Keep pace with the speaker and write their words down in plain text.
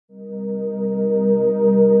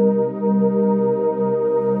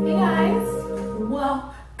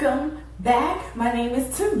back. My name is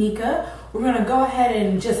Tamika. We're gonna go ahead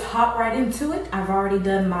and just hop right into it. I've already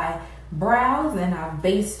done my brows and I've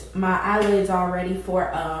based my eyelids already for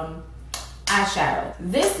eyeshadow.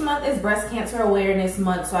 This month is Breast Cancer Awareness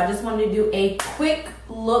Month, so I just wanted to do a quick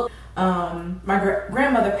look. My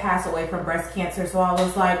grandmother passed away from breast cancer, so I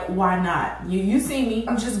was like, why not? You see me,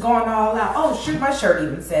 I'm just going all out. Oh shoot, my shirt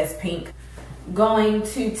even says pink. Going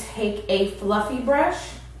to take a fluffy brush,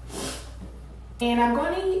 and I'm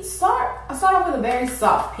going to start off with a very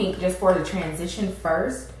soft pink just for the transition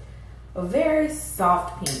first. A very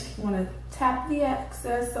soft pink. You want to tap the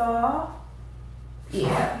excess off.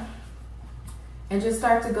 Yeah. And just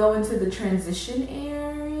start to go into the transition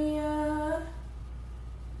area.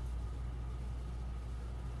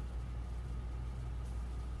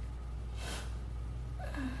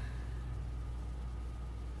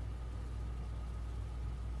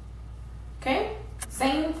 Okay,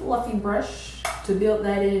 same fluffy brush to build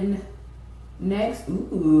that in next.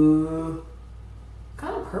 Ooh,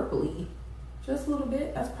 kind of purpley, just a little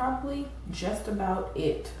bit. That's probably just about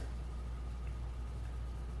it.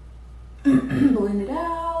 Blend it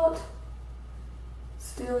out,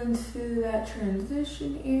 still into that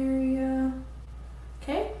transition area.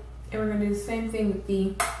 Okay, and we're gonna do the same thing with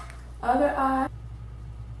the other eye.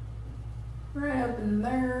 Right up in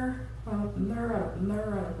there, right up in there, right up in there,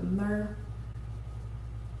 right up in there.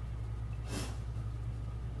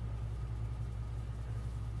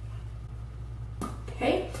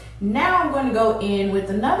 Okay, now I'm going to go in with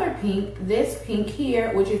another pink, this pink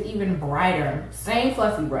here, which is even brighter. Same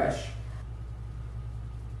fluffy brush.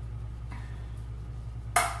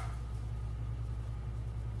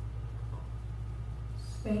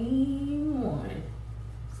 Same one.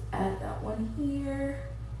 Let's add that one here.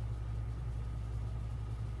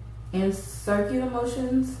 And circular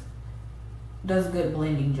motions does a good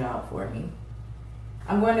blending job for me.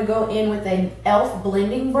 I'm going to go in with an e.l.f.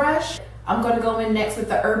 blending brush. I'm going to go in next with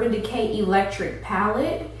the Urban Decay Electric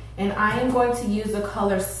palette, and I am going to use the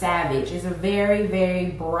color Savage. It's a very,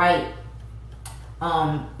 very bright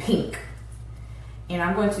pink. And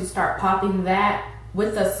I'm going to start popping that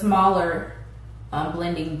with a smaller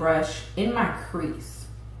blending brush in my crease.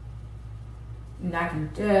 And I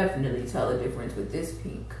can definitely tell the difference with this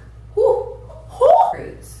pink. Whew.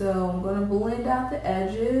 Great, so I'm going to blend out the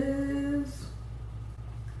edges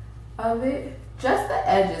of it. Just the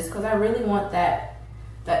edges, because I really want that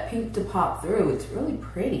pink to pop through. It's really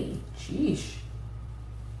pretty. Sheesh.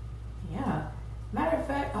 Yeah. Matter of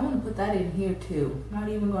fact, I'm going to put that in here too. Not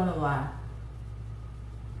even going to lie.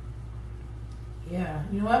 Yeah.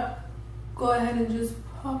 You know what? Go ahead and just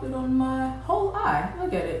pop it on my whole eye.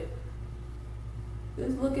 Look at it.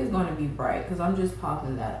 This look is going to be bright because I'm just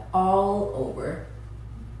popping that all over.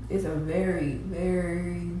 It's a very,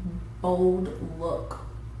 very bold look.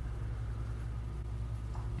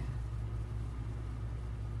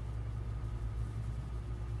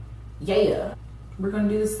 Yeah, we're gonna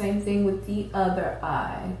do the same thing with the other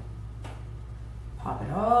eye. Pop it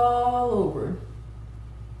all over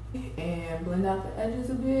and blend out the edges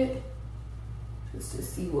a bit just to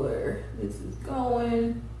see where this is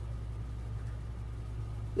going.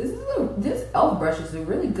 This e.l.f. brush is a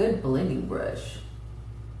really good blending brush.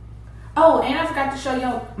 Oh, and I forgot to show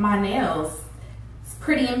y'all my nails. It's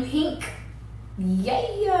pretty in pink.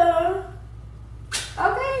 Yeah.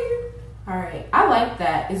 Okay. All right, I like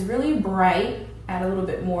that. It's really bright. Add a little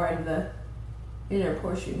bit more in the inner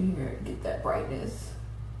portion here to get that brightness.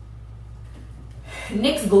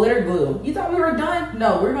 NYX Glitter Glue. You thought we were done?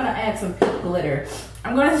 No, we're gonna add some pink glitter.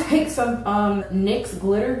 I'm gonna take some NYX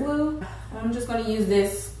Glitter Glue. I'm just gonna use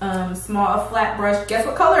this small flat brush. Guess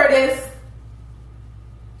what color it is?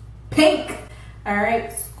 Pink. All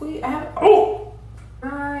right, squeeze. I have it. Oh,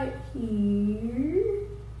 right here.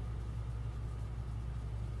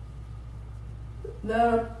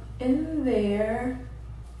 In there.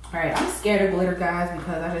 All right, I'm scared of glitter, guys,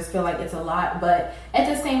 because I just feel like it's a lot, but at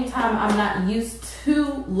the same time I'm not used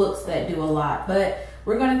to looks that do a lot. But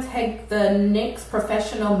we're going to take the NYX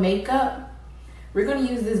Professional Makeup. We're going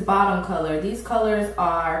to use this bottom color. These colors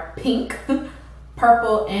are pink,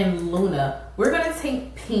 purple, and Luna. We're going to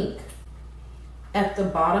take pink at the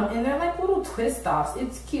bottom, and they're like little twist offs.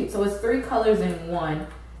 It's cute. So it's 3 colors in one.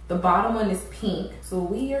 The bottom one is pink. So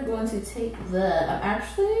we are going to take that. I'm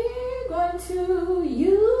actually going to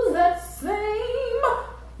use that same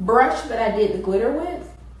brush that I did the glitter with.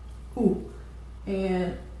 Ooh.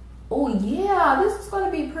 And oh yeah, this is going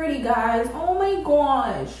to be pretty, guys. Oh my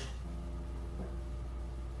gosh.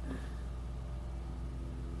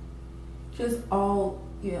 Just all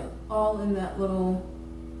in that little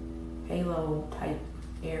halo type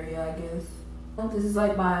area, I guess. This is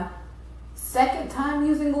like my second time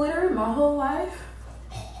using glitter in my whole life.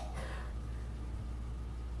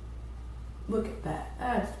 Look at that,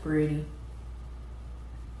 that's pretty.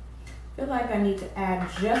 I feel like I need to add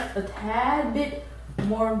just a tad bit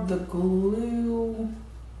more of the glue.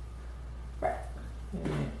 Right.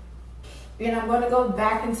 And I'm gonna go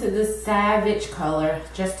back into the Savage color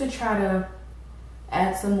just to try to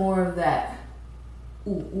add some more of that. Ooh,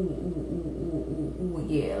 ooh, ooh, ooh, ooh, ooh,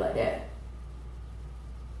 yeah, like that.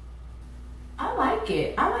 I like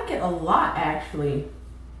it. I like it a lot, actually.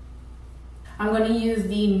 I'm going to use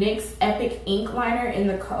the NYX Epic Ink Liner in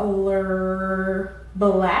the color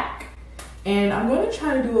Black, and I'm going to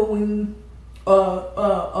try to do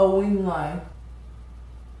a wing line.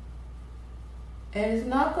 And it's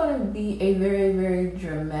not going to be a very, very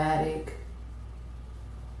dramatic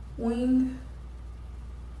wing,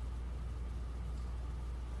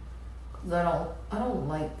 because I don't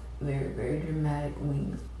like very, very dramatic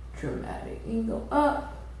wings. Dramatic. You can go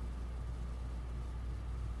up,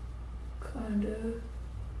 kind of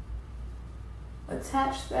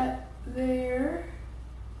attach that there.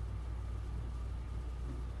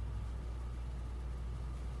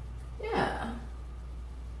 Yeah.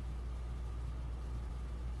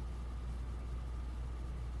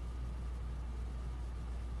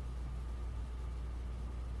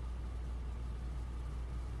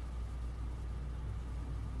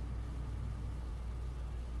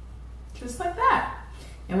 Just like that.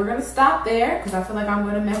 And we're gonna stop there because I feel like I'm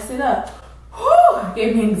gonna mess it up. Whew,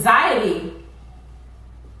 gave me anxiety.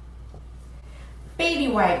 Baby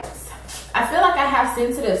wipes. I feel like I have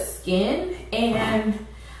sensitive skin, and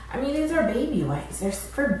I mean, these are baby wipes. They're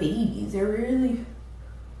for babies. They're really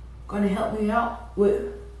gonna help me out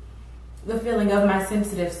with the feeling of my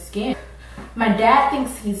sensitive skin. My dad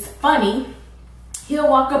thinks he's funny. He'll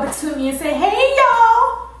walk up to me and say, "Hey,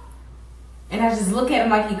 y'all." And I just look at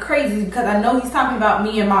him like he's crazy because I know he's talking about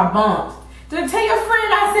me and my bumps. Did I tell your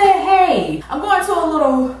friend I said, hey, I'm going to a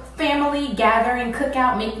little family gathering,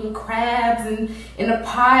 cookout, making crabs and in a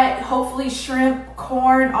pot, hopefully shrimp,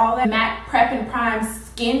 corn, all that. MAC Prep+Prime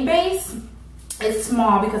skin base. It's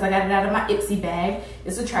small because I got it out of my Ipsy bag.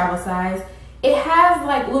 It's a travel size. It has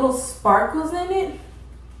like little sparkles in it.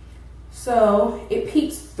 So it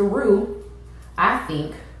peeks through, I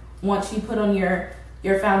think, once you put on your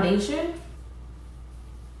foundation.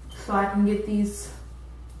 So I can get these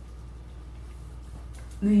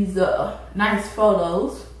nice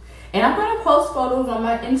photos. And I'm gonna post photos on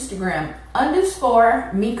my Instagram,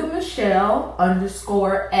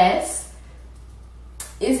 _MikaMichelle_S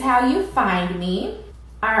is how you find me.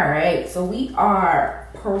 All right, so we are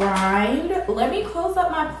primed. Let me close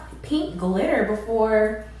up my pink glitter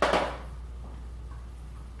before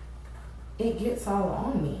it gets all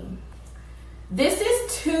on me. This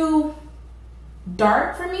is too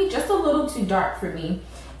dark for me, just a little too dark for me.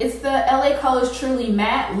 It's the LA Colors Truly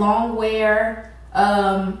Matte Long Wearing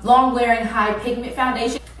High Pigment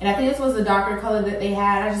Foundation, and I think this was the darker color that they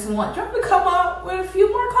had. I just want them to come up with a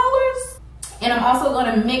few more colors. And I'm also going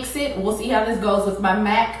to mix it, we'll see how this goes, with my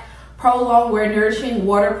MAC Prolongwear Nourishing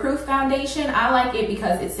Waterproof Foundation. I like it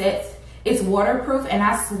because it says it's waterproof and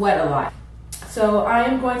I sweat a lot. So I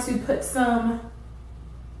am going to put some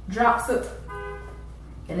drops of,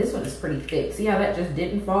 and this one is pretty thick. See how that just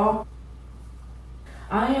didn't fall?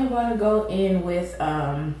 I am going to go in with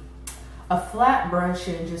a flat brush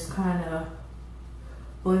and just kind of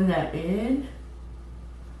blend that in.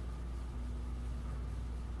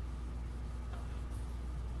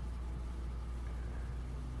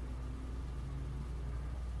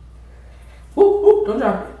 Ooh, ooh, don't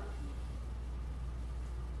drop it.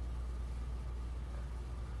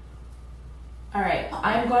 All right,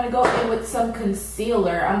 I'm going to go in with some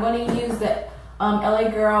concealer. I'm going to use the LA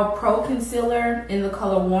Girl Pro Concealer in the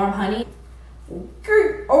color Warm Honey.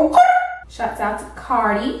 Shouts out to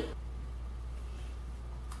Cardi.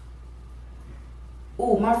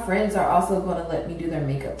 Ooh, my friends are also going to let me do their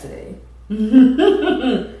makeup today.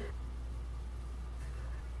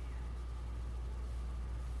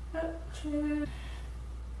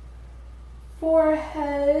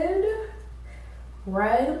 Forehead,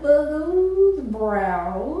 right above those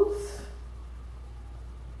brows.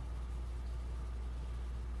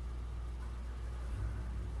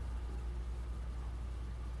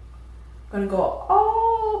 Gonna go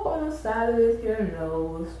all up on the side of this here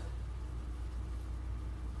nose.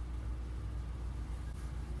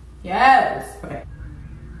 Yes. Okay.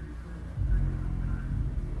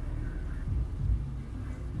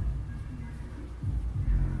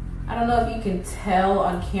 I don't know if you can tell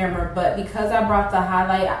on camera, but because I brought the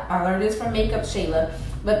highlight, I learned this from Makeup Shayla,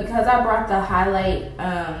 but because I brought the highlight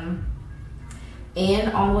in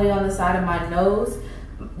all the way on the side of my nose.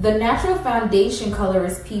 The natural foundation color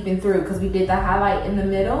is peeping through because we did the highlight in the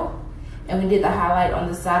middle and we did the highlight on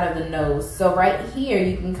the side of the nose. So right here,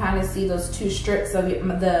 you can kind of see those two strips of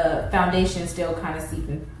the foundation still kind of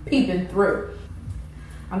peeping through.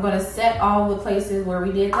 I'm going to set all the places where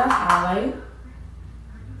we did the highlight.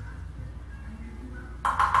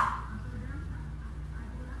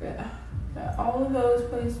 Yeah, all of those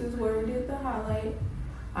places where we did the highlight.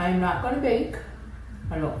 I am not going to bake.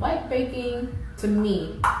 I don't like baking. To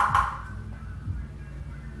me,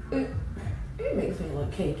 it makes me look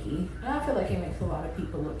cakey. And I feel like it makes a lot of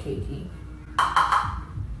people look cakey.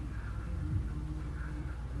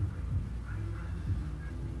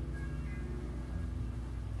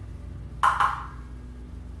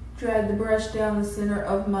 Drag the brush down the center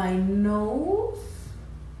of my nose.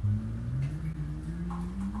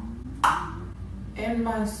 And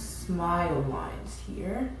my smile lines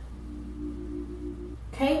here.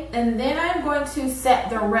 Okay, and then I'm going to set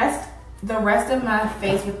the rest of my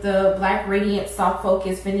face with the Black Radiant Soft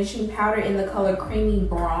Focus Finishing Powder in the color Creamy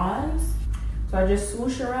Bronze. So I just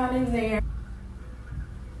swoosh around in there.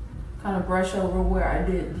 Kind of brush over where I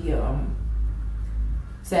did the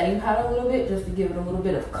setting powder a little bit, just to give it a little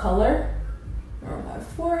bit of color. On my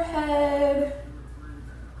forehead.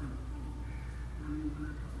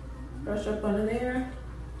 Brush up under there.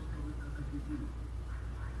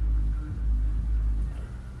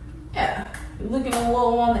 Yeah, looking a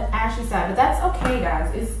little on the ashy side, but that's okay,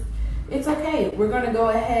 guys. It's okay. We're gonna go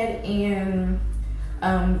ahead and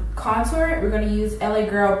contour it. We're gonna use LA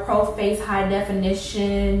Girl Pro Face High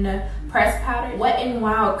Definition Press Powder. Wet n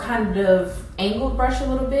Wild kind of angled brush a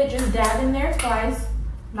little bit. Just dab in there twice.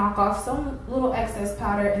 Knock off some little excess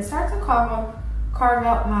powder and start to carve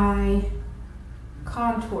out my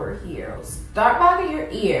contour here. Start back at your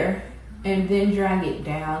ear. And then drag it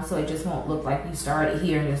down so it just won't look like you started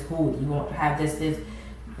here and just hold. You won't have this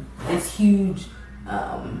huge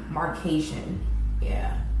marcation.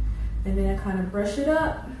 Yeah. And then I kind of brush it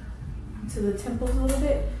up to the temples a little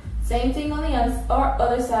bit. Same thing on the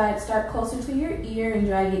other side. Start closer to your ear and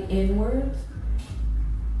drag it inwards.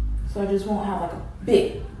 So I just won't have like a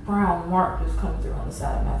big brown mark just coming through on the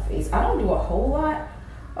side of my face. I don't do a whole lot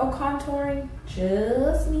of contouring.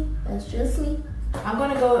 Just me. That's just me. I'm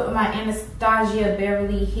going to go with my Anastasia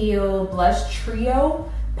Beverly Hills Blush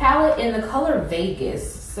Trio palette in the color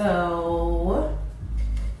Vegas. So,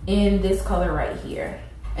 in this color right here.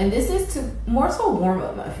 And this is to more so warm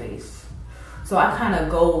up my face. So I kind of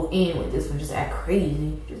go in with this one, just act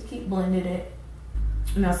crazy. Just keep blending it.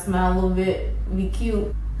 And I smile a little bit, be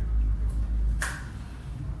cute.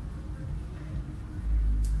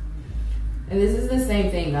 And this is the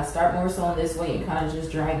same thing. I start more so on this way and kind of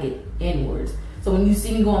just drag it inwards. So when you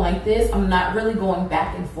see me going like this, I'm not really going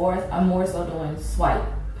back and forth. I'm more so doing swipe,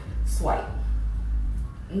 swipe.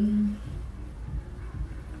 Bring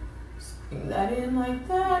that in like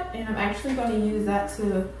that. And I'm actually going to use that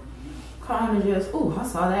to kind of just, ooh, I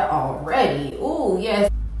saw that already. Ooh, yes.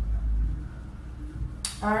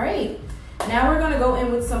 All right. Now we're going to go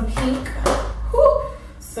in with some pink,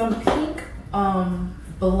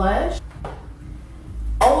 blush.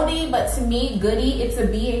 Oldie, but to me, goodie. It's a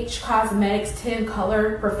BH Cosmetics 10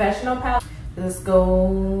 color professional palette. Just go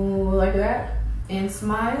like that and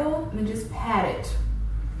smile and just pat it,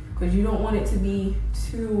 because you don't want it to be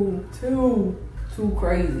too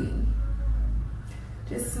crazy.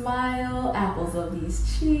 Just smile, apples of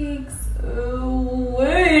these cheeks.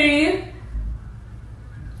 Ooh-wee.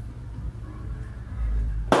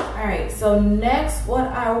 All right, so next what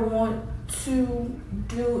I want to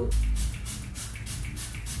do,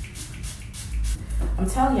 I'm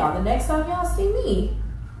telling y'all, the next time y'all see me,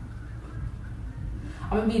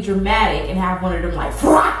 I'm gonna be dramatic and have one of them like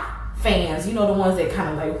fans, you know, the ones that kind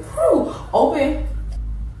of like open.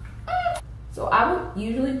 So I would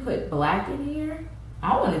usually put black in here.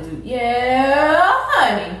 I want to do, yeah,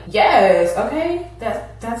 honey, yes, okay,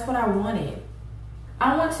 that's what I wanted.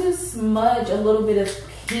 I want to smudge a little bit of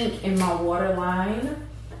pink in my waterline,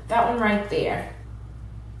 that one right there,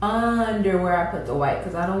 under where I put the white,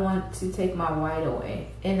 because I don't want to take my white away.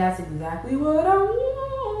 And that's exactly what I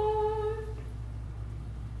want.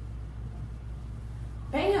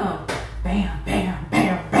 Bam, bam, bam,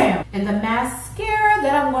 bam, bam. And the mascara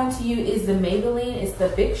that I'm going to use is the Maybelline. It's the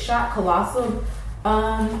Big Shot Colossal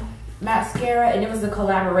mascara, and it was a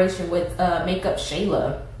collaboration with Makeup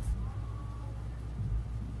Shayla.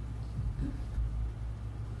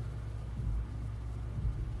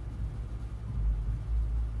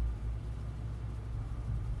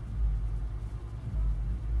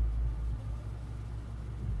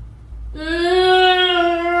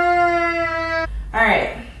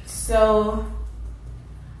 So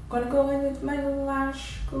I'm gonna go in with my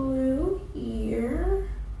lash glue here.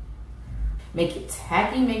 Make it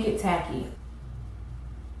tacky, make it tacky.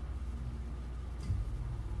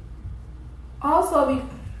 Also be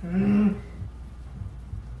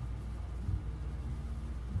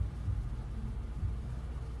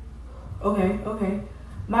okay.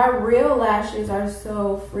 My real lashes are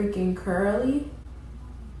so freaking curly.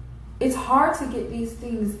 It's hard to get these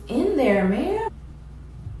things in there, man.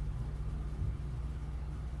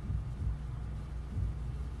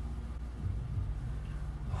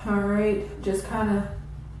 All right, just kind of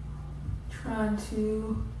trying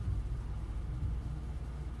to.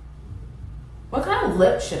 What kind of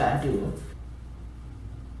lip should I do?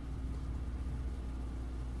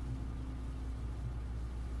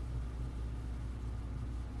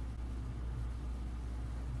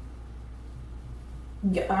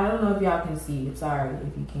 Yeah, I don't know if y'all can see. I'm sorry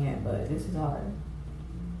if you can't, but this is hard.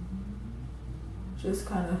 Just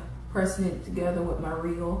kind of pressing it together with my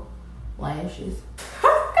real lashes.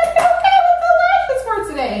 Okay with the lashes for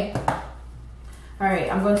today. All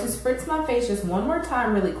right, I'm going to spritz my face just one more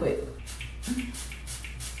time really quick.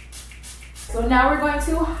 So now we're going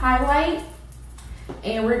to highlight,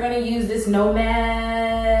 and we're going to use this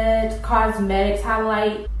Nomad Cosmetics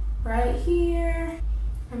highlight right here.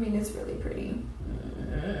 I mean, it's really pretty.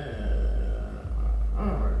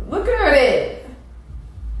 Look at it.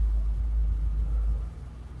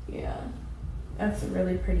 Yeah, that's a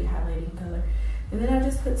really pretty highlighting color. And then I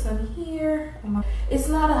just put some here. It's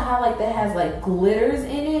not a highlight that has like glitters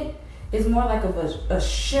in it. It's more like a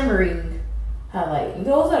shimmering highlight. And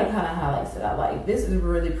those are the kind of highlights that I like. This is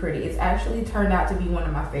really pretty. It's actually turned out to be one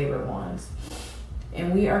of my favorite ones.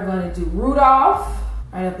 And we are going to do Rudolph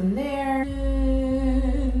right up in there.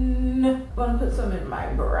 And I'm going to put some in my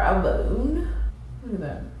brow bone. Look at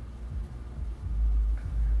that.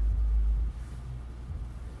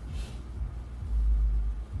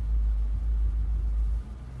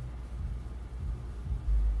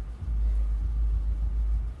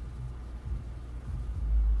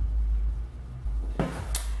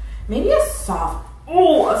 Maybe a soft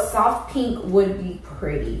pink would be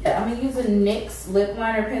pretty. I'm gonna use a NYX lip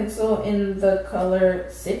liner pencil in the color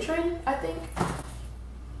Citrine, I think.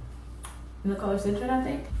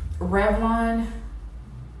 Revlon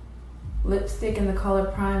lipstick in the color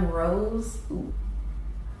Primrose. Ooh.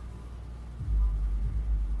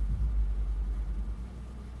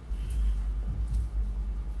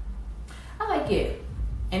 I like it.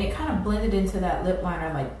 And it kind of blended into that lip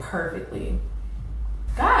liner like perfectly.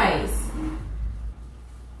 Guys,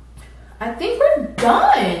 I think we're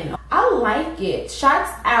done. I like it.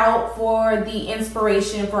 Shots out for the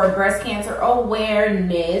inspiration for breast cancer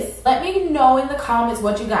awareness. Let me know in the comments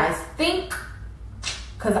what you guys think,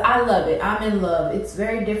 because I love it. I'm in love. It's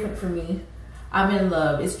very different for me. I'm in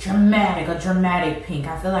love. It's dramatic, a dramatic pink.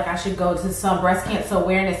 I feel like I should go to some breast cancer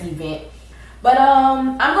awareness event. But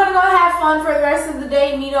I'm gonna go have fun for the rest of the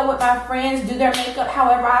day, meet up with my friends, do their makeup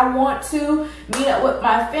however I want to, meet up with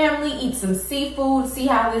my family, eat some seafood, see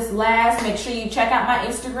how this lasts. Make sure you check out my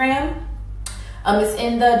Instagram. It's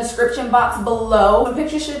in the description box below. The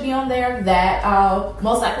pictures should be on there that I'll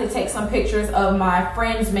most likely take some pictures of my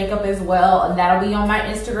friends' makeup as well, and that'll be on my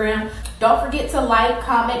Instagram. Don't forget to like,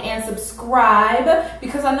 comment, and subscribe,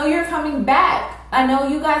 because I know you're coming back. I know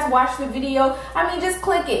you guys watched the video. I mean, just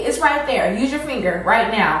click it. It's right there. Use your finger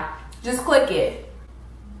right now. Just click it.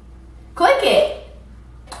 Click it.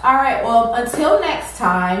 All right, well, until next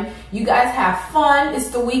time, you guys have fun. It's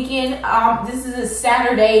the weekend. This is a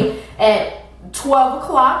Saturday at 12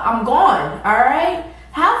 o'clock. I'm gone, all right?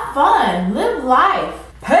 Have fun. Live life.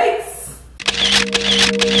 Peace.